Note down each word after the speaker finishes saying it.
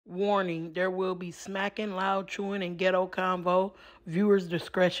Warning, there will be smacking, loud chewing, and ghetto convo. Viewers'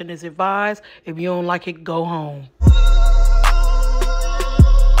 discretion is advised. If you don't like it, go home.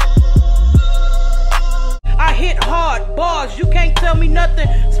 I hit hard, bars, you can't tell me nothing.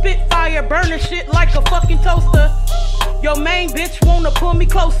 Spit fire, burning shit like a fucking toaster. Your main bitch wanna pull me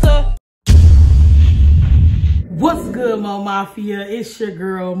closer. What's good, MOEMAFIAA? It's your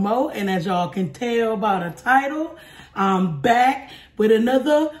girl Mo, and as y'all can tell by the title, I'm back with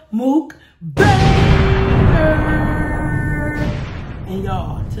another Mukbang. And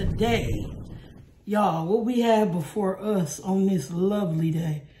y'all, today, what we have before us on this lovely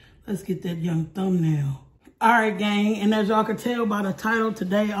day. Let's get that young thumbnail. All right, gang, and as y'all can tell by the title,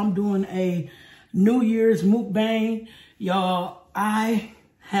 today I'm doing a New Year's mukbang. Y'all, I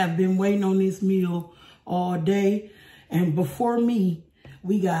have been waiting on this meal all day. And before me,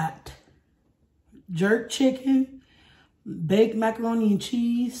 we got jerk chicken, baked macaroni and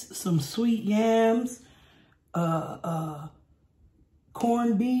cheese, some sweet yams,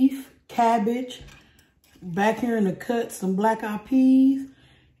 corned beef, cabbage, back here in the cut, some black-eyed peas,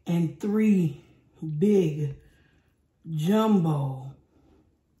 and 3 big jumbo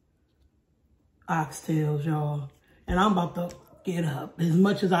oxtails, y'all. And I'm about to get up as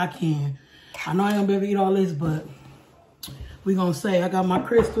much as I can. I know I ain't gonna be able to eat all this, but we gonna say I got my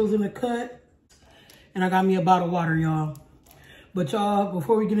crystals in the cut and I got me a bottle of water, y'all. But y'all,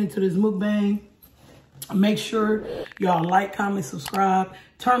 before we get into this mukbang, make sure y'all like, comment, subscribe,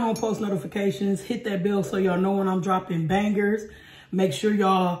 turn on post notifications, hit that bell so y'all know when I'm dropping bangers. Make sure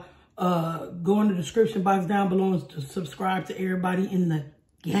y'all go in the description box down below to subscribe to everybody in the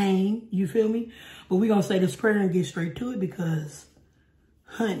gang. You feel me? But we gonna say this prayer and get straight to it because,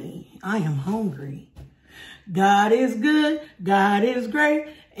 honey, I am hungry. God is good, God is great,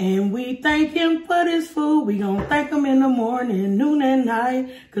 and we thank him for this food. We gonna thank him in the morning, noon, and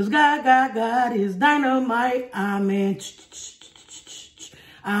night, because God is dynamite. Amen.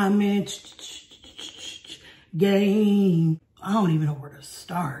 Amen. Game. I don't even know where to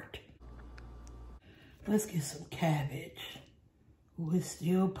start. Let's get some cabbage. Ooh, it's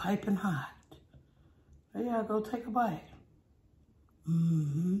still piping hot. There y'all go, take a bite.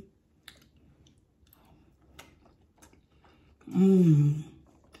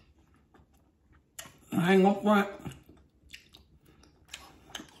 I ain't gonna front.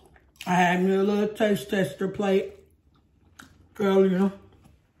 I had me a little taste tester plate earlier.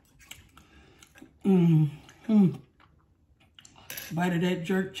 Bite of that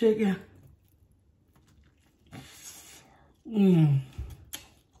jerk chicken.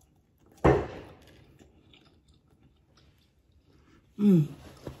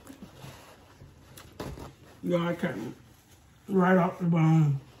 Yeah, I came right off the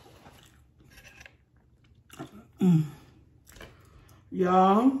bone.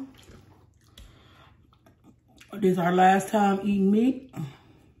 Y'all, this is our last time eating meat.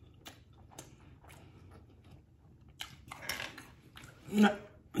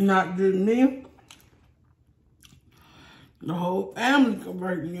 Not just me. The whole family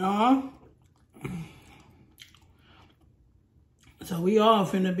converting, y'all. So we all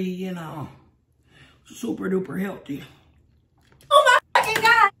finna be, you know, super duper healthy. Oh my fucking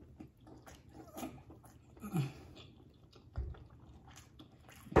God.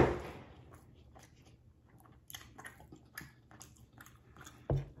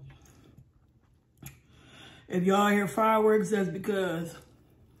 If y'all hear fireworks, that's because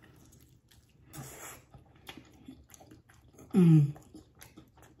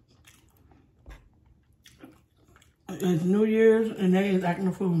it's New Year's and they is acting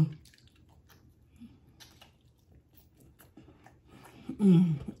a fool.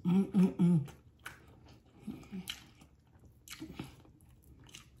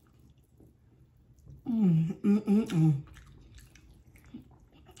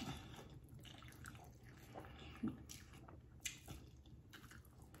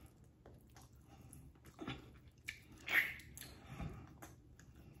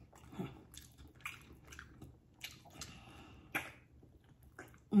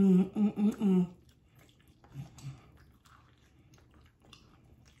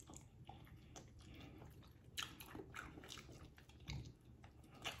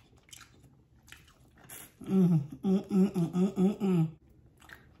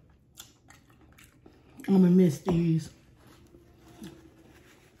 I'm gonna miss these.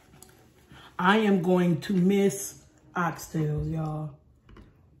 I am going to miss oxtails, y'all.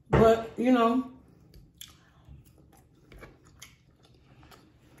 But, you know,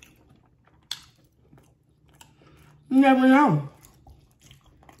 you never know.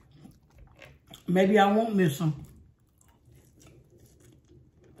 Maybe I won't miss them.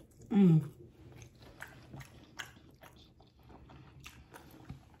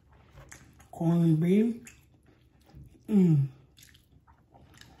 Corned beef.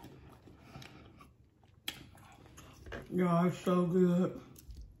 Y'all, it's so good.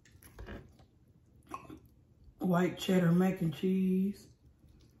 White cheddar mac and cheese.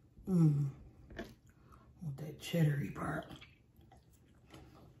 With that cheddary part.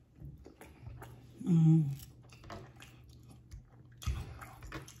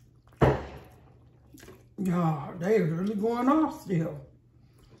 Y'all, they really going off still.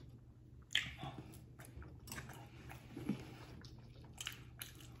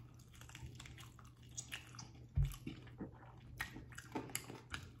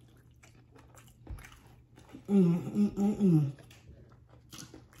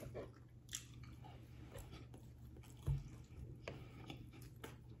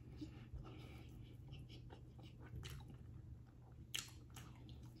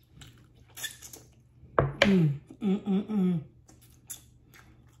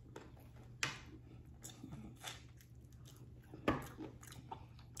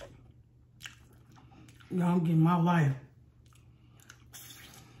 Y'all, I'm getting my life.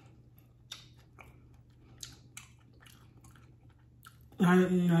 I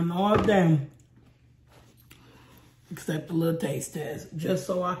know all day except a little taste test, just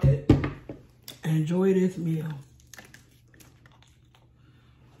so I could enjoy this meal.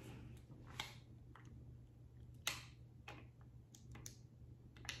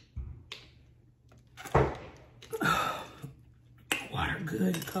 Water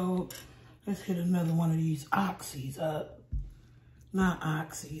good and cold. Let's hit another one of these oxys up. Not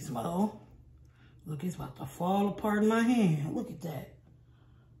oxys, Mo. Look, it's about to fall apart in my hand. Look at that.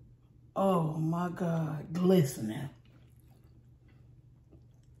 Oh my God, glistening.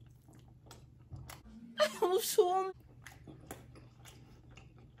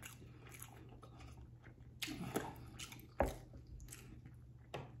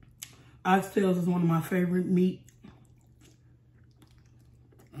 Oxtails is one of my favorite meat.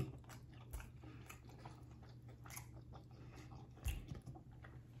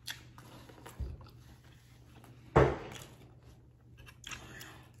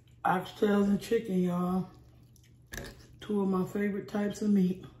 Oxtails and chicken, y'all. Two of my favorite types of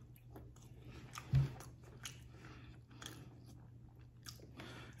meat.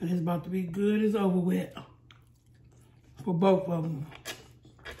 And it's about to be good as over with for both of them.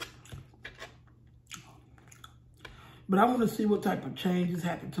 But I want to see what type of changes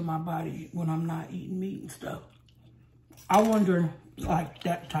happen to my body when I'm not eating meat and stuff. I wonder, like,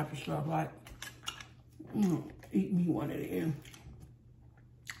 that type of stuff, like, eat me one of them.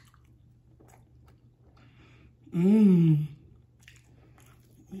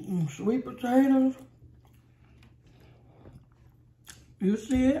 Sweet potatoes. You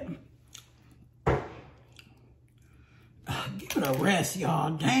see it? Give it a rest,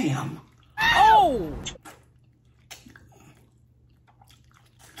 y'all. Damn. Oh!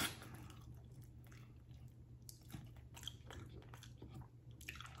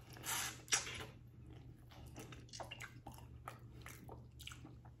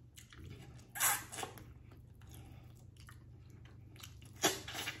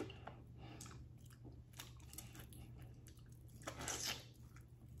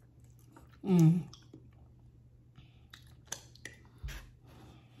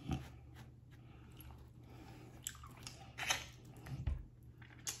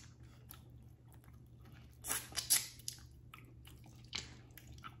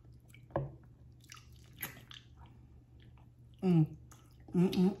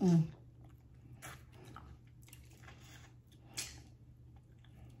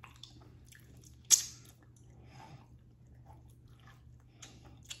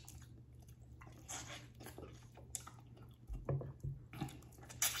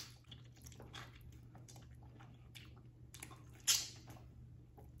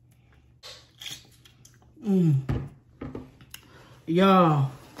 Y'all,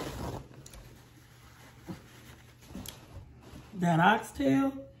 that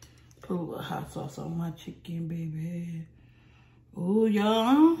oxtail, put a little hot sauce on my chicken, baby. Ooh,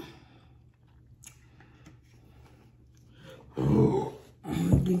 y'all. Ooh,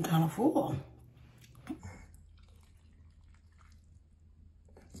 I'm getting kind of full.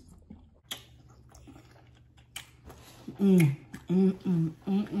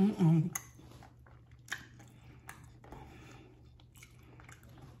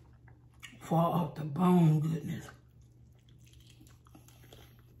 Fall off the bone, goodness.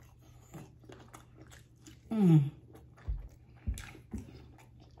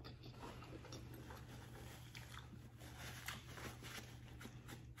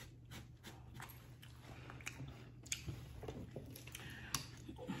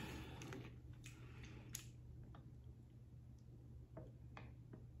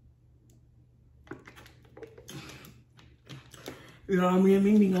 You know what I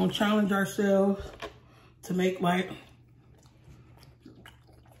mean? We gonna challenge ourselves to make like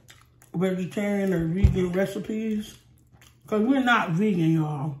vegetarian or vegan recipes. Cause we're not vegan,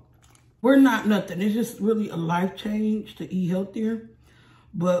 y'all. We're not nothing. It's just really a life change to eat healthier.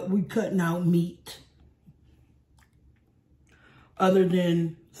 But we cutting out meat. Other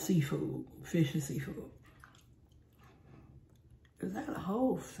than seafood, fish and seafood. Is that a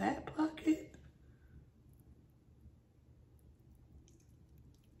whole fat pocket?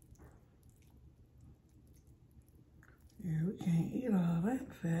 Yeah, we can't eat all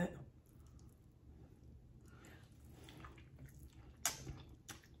that fat.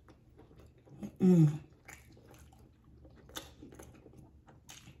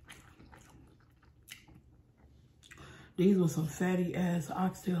 These were some fatty ass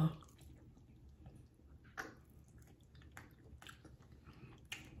oxtail.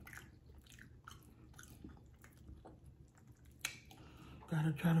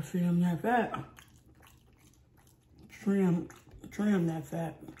 Gotta try to film that fat. Trim that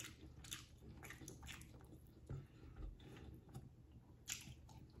fat.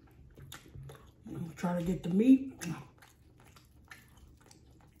 Try to get the meat.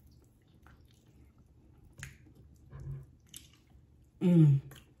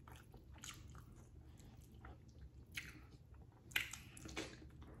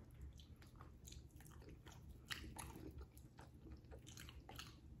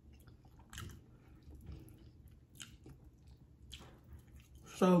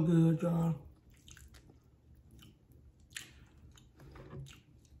 So good, y'all.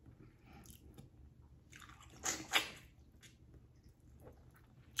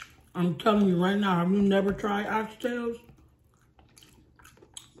 I'm telling you right now, have you never tried oxtails?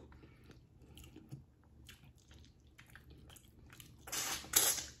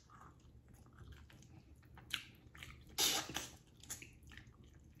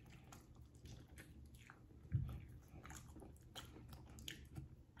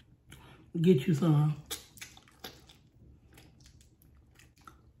 Get you some.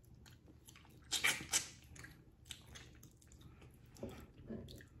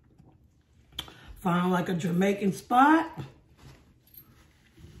 Find like a Jamaican spot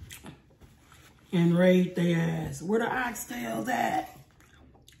and raid their ass. Where the oxtails at?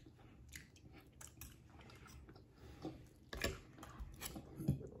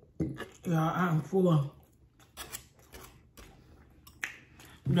 Yeah, I'm full.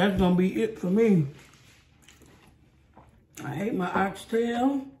 That's gonna be it for me. I hate my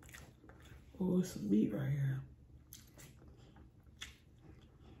oxtail. Oh, it's some meat right here.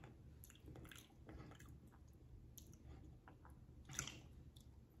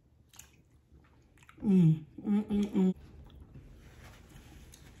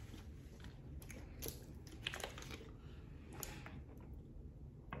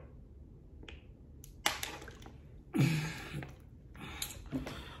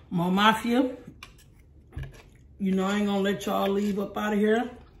 MOEMAFIAA, you know I ain't gonna let y'all leave up out of here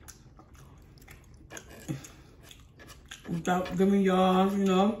without giving y'all, you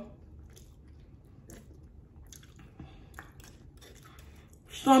know,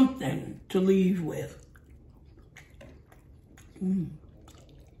 something to leave with.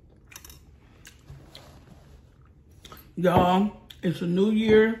 Y'all, it's a new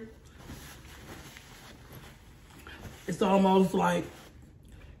year. It's almost like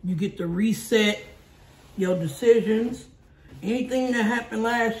you get to reset your decisions. Anything that happened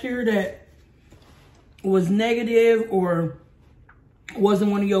last year that was negative or wasn't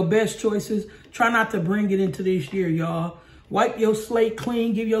one of your best choices, try not to bring it into this year, y'all. Wipe your slate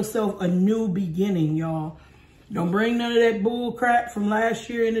clean. Give yourself a new beginning, y'all. Don't bring none of that bull crap from last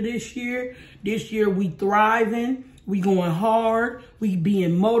year into this year. This year we thriving. We going hard. We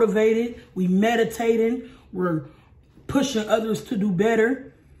being motivated. We meditating. We're pushing others to do better.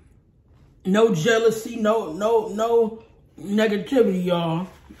 No jealousy, no negativity, y'all.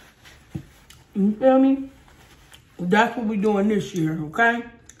 You feel me? That's what we're doing this year, okay?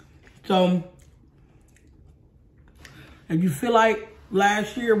 So, if you feel like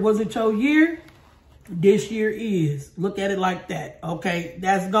last year wasn't your year, this year is. Look at it like that, okay?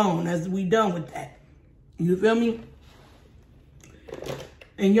 That's gone. We done with that. You feel me?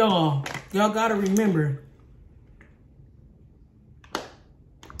 And y'all gotta remember,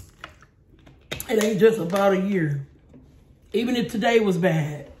 it ain't just about a year. Even if today was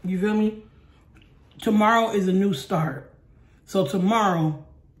bad, you feel me? Tomorrow is a new start. So tomorrow,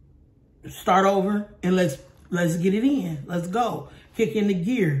 start over and let's get it in. Let's go. Kick in the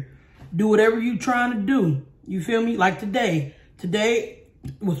gear. Do whatever you trying to do. You feel me? Like today. Today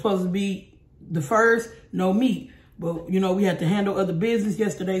was supposed to be the first, no meat. But, you know, we had to handle other business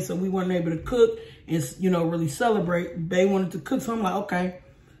yesterday, so we weren't able to cook and, you know, really celebrate. They wanted to cook, so I'm like, okay,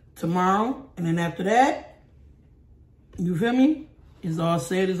 tomorrow. And then after that, you feel me? It's all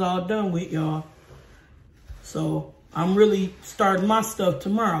said, it's all done with, y'all. So I'm really starting my stuff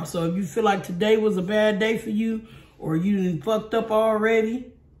tomorrow. So if you feel like today was a bad day for you, or you done fucked up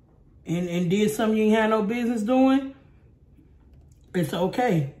already and did something you ain't had no business doing, it's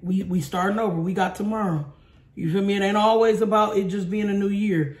okay. We starting over. We got tomorrow. You feel me? It ain't always about it just being a new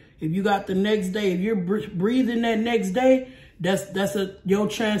year. If you got the next day, if you're breathing that next day, that's your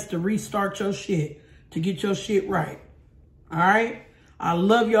chance to restart your shit, to get your shit right. All right? I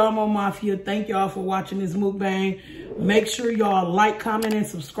love y'all, MOEMAFIAA. Thank y'all for watching this mukbang. Make sure y'all like, comment, and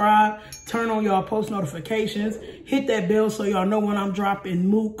subscribe. Turn on y'all post notifications. Hit that bell so y'all know when I'm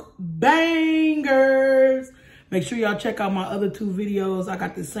dropping mukbangers. Make sure y'all check out my other 2 videos. I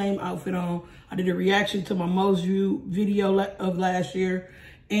got the same outfit on. I did a reaction to my most viewed video of last year.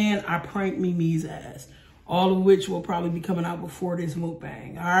 And I pranked Mimi's ass. All of which will probably be coming out before this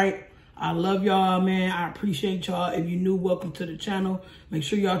mukbang. All right? I love y'all, man. I appreciate y'all. If you're new, welcome to the channel. Make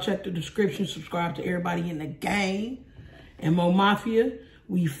sure y'all check the description. Subscribe to everybody in the gang. And MOEMAFIAA,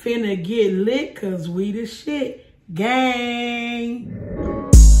 we finna get lit because we the shit. Gang.